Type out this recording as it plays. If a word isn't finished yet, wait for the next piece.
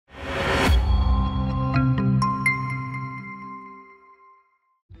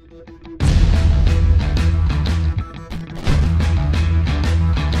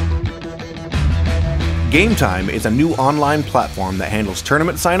Game Time is a new online platform that handles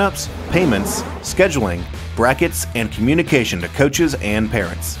tournament signups, payments, scheduling, brackets, and communication to coaches and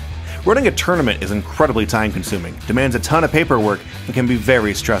parents. Running a tournament is incredibly time-consuming, demands a ton of paperwork, and can be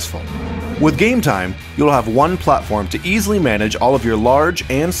very stressful. With Game Time, you'll have one platform to easily manage all of your large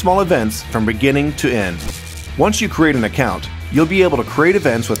and small events from beginning to end. Once you create an account, you'll be able to create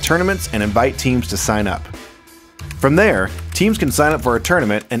events with tournaments and invite teams to sign up. From there, teams can sign up for a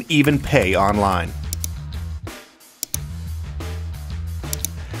tournament and even pay online.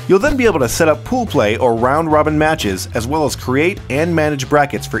 You'll then be able to set up pool play or round-robin matches, as well as create and manage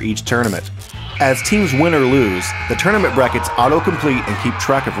brackets for each tournament. As teams win or lose, the tournament brackets auto-complete and keep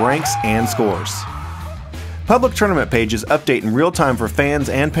track of ranks and scores. Public tournament pages update in real time for fans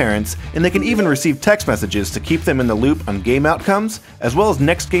and parents, and they can even receive text messages to keep them in the loop on game outcomes, as well as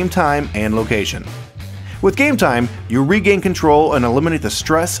next game time and location. With Game Time, you regain control and eliminate the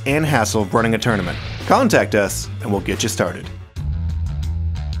stress and hassle of running a tournament. Contact us and we'll get you started.